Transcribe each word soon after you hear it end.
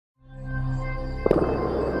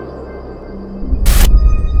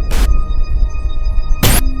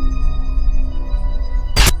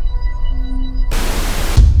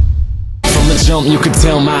jump, you could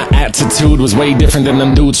tell my attitude was way different than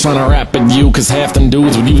them dudes trying to rap at you. Cause half them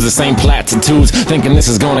dudes would use the same platitudes, thinking this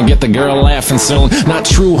is gonna get the girl laughing soon. Not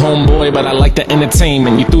true, homeboy, but I like the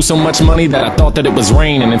entertainment. You threw so much money that I thought that it was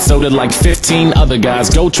raining, and so did like 15 other guys.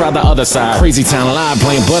 Go try the other side. Crazy Town Live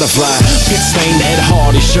playing Butterfly. Pit stained Ed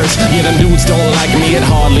Hardy shirts. Yeah, them dudes don't like me, it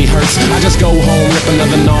hardly hurts. I just go home, rip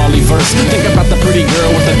another gnarly verse. Think about the pretty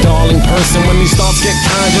girl with the darling purse, and when these thoughts get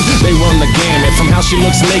conjured, they run the gamut. From how she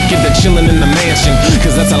looks naked to chilling in the mansion,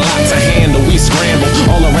 cause that's a lot to handle. We scramble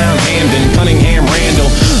all around Hamden, Cunningham, Randall.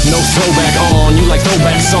 No throwback on, you like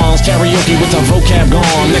throwback songs. Karaoke with the vocab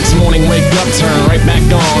gone. Next morning wake up, turn right back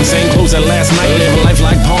on. Same clothes that last night, live life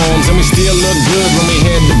like poems. And we still look good when we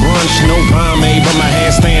head to brunch. No pomade, but my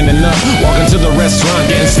hair standing up. Walking to the restaurant,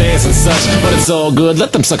 getting stares and such. But it's all good,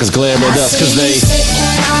 let them suckers glare at us, cause they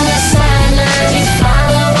sitting on the sidelines. You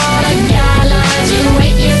follow all the guidelines. You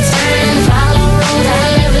wait your turn, follow rules. I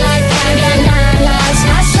live like I got 9 lives.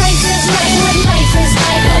 My strength is right when life is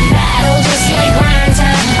like a battle, just like grind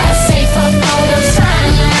time. I say fuck all the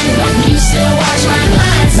sidelines, but you still watch my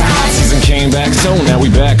blind side. Season came back, so now we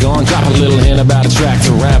back on. Drop a little hint about a track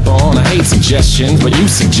to rap on. I hate suggestions, but you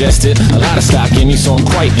suggested a lot of stock in you, so I'm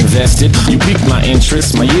quite invested. You piqued my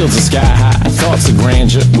interest, my yields are sky high. Thoughts of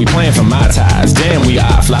grandeur, we playing for my ties. Damn, we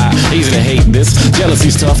eye fly, easy to hate this.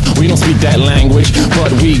 Jealousy's tough, we don't speak that language,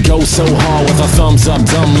 but we go so hard with our thumbs up.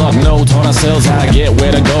 Dumb luck, no, taught ourselves how to get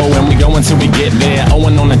where to go, and we go until we get there.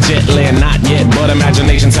 Owing on a jet lag, not yet, but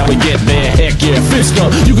imagination's how we get there. Heck yeah, fist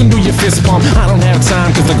up, you can do your fist pump. I don't have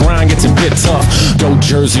time, cause the grind gets a bit tough. Go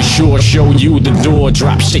Jersey Shore, show you the door.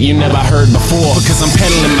 Drop shit you never heard before, because I'm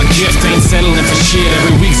peddling my gift, ain't settling for shit.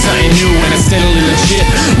 Every week something new, and it's steadily legit.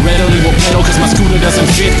 Readily will pedal, cause my scooter doesn't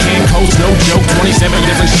fit. Can't coast, no joke, 27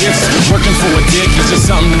 different shifts. Working for a dick, it's just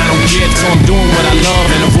something I don't get. So I'm doing what I love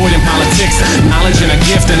and avoiding politics. Knowledge and a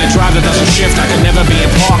gift, and a drive that doesn't shift. I can never be in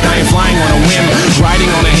park, I ain't flying on a whim.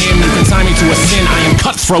 Riding on a hymn, you can tie me to a sin. I am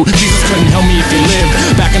cutthroat, Jesus couldn't help me if he lived.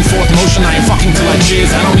 Back and forth motion, I ain't fucking till I jizz.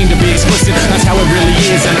 I don't mean to be explicit, that's how it really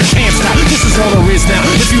is. And I can't stop, this is all there is now.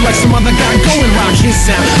 If you like some other guy, go and rock his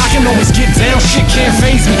sound. I can always get down, shit can't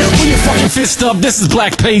faze me. Put your fucking fist up, this is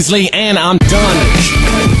Black Paisley, and I'm done.